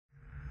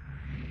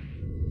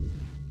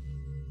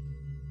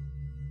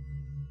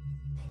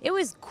It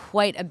was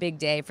quite a big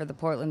day for the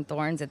Portland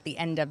Thorns at the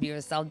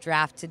NWSL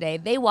draft today.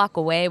 They walk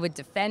away with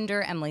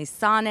defender Emily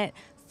Sonnett,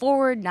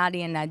 forward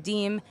Nadia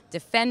Nadim,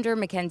 defender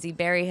McKenzie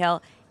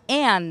Berryhill,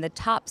 and the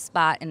top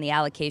spot in the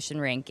allocation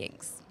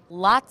rankings.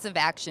 Lots of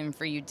action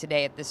for you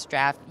today at this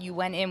draft. You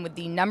went in with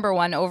the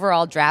 #1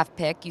 overall draft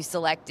pick. You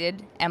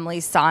selected Emily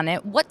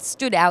Sonnett. What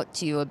stood out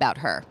to you about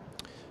her?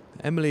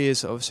 Emily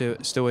is obviously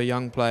still a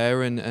young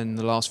player, and in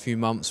the last few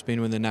months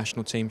being with the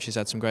national team, she's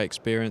had some great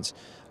experience.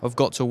 I've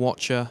got to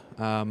watch her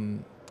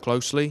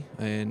closely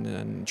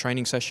in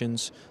training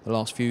sessions the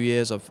last few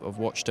years. I've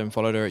watched her and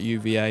followed her at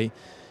UVA.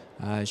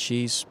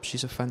 She's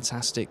a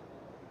fantastic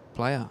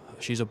player.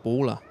 She's a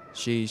baller.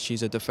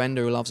 She's a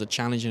defender who loves a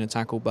challenge and a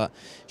tackle, but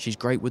she's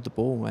great with the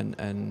ball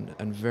and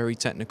very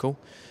technical.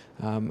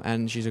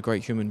 And she's a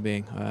great human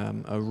being,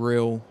 a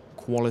real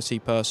quality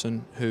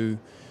person who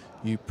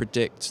you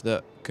predict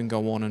that can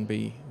go on and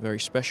be very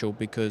special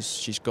because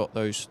she's got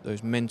those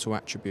mental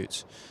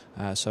attributes.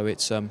 So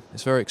it's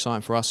very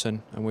exciting for us,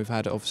 and we've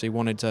had obviously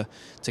wanted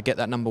to get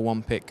that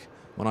 #1 pick.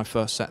 When I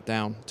first sat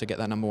down, to get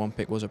that #1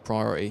 pick was a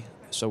priority,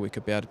 so we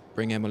could be able to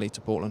bring Emily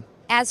to Portland.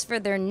 As for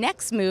their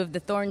next move,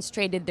 the Thorns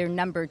traded their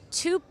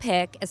 #2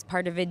 pick as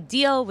part of a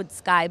deal with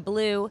Sky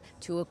Blue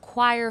to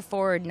acquire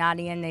forward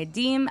Nadia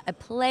Nadim, a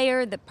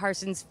player that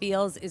Parsons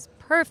feels is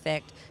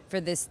perfect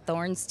for this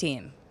Thorns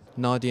team.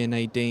 Nadia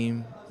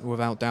Nadim,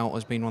 without doubt,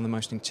 has been one of the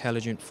most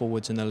intelligent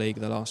forwards in the league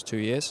the last 2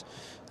 years,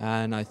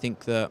 and I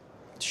think that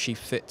she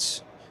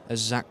fits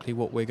exactly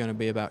what we're going to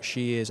be about.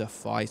 She is a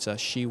fighter.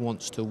 She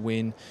wants to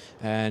win,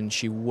 and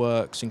she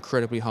works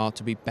incredibly hard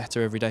to be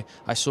better every day.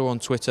 I saw on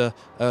Twitter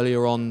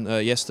earlier on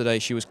yesterday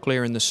she was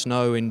clearing the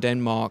snow in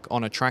Denmark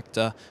on a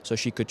tractor so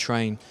she could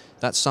train.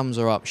 That sums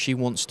her up. She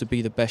wants to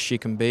be the best she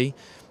can be.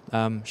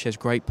 She has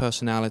great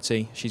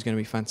personality. She's going to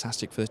be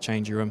fantastic for the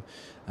changing room.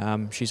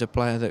 She's a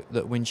player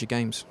that wins your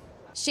games.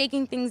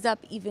 Shaking things up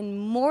even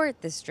more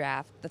at this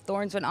draft, the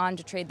Thorns went on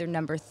to trade their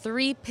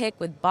 #3 pick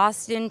with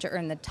Boston to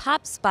earn the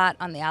top spot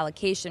on the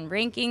allocation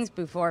rankings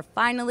before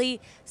finally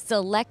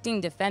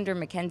selecting defender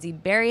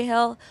McKenzie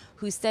Berryhill,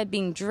 who said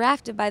being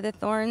drafted by the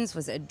Thorns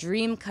was a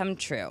dream come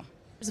true.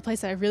 It was a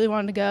place that I really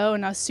wanted to go,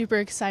 and I was super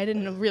excited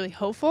and really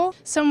hopeful.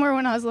 Somewhere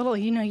when I was little,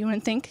 you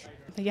wouldn't think.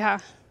 But yeah,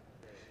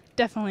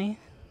 definitely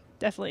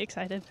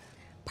excited.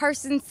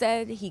 Parsons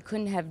said he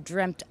couldn't have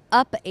dreamt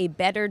up a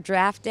better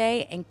draft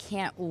day and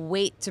can't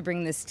wait to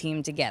bring this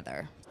team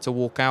together. To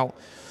walk out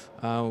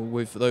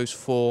with those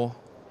 4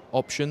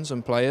 options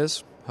and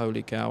players,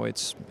 holy cow,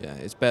 it's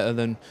better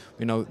than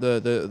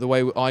the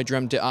way I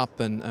dreamt it up,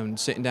 and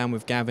sitting down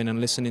with Gavin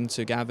and listening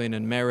to Gavin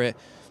and Merritt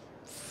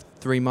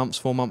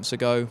 4 months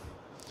ago.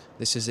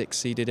 This has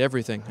exceeded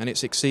everything, and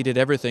it's exceeded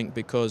everything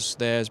because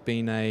there's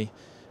been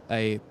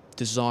a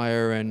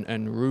desire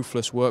and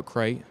ruthless work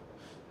rate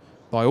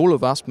by all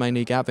of us,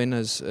 mainly Gavin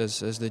as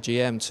the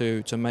GM,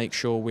 to make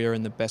sure we're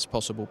in the best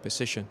possible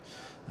position.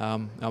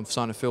 I'm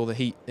starting to feel the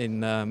heat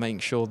in making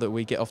sure that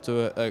we get off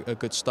to a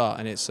good start,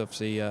 and it's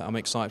obviously I'm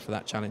excited for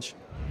that challenge.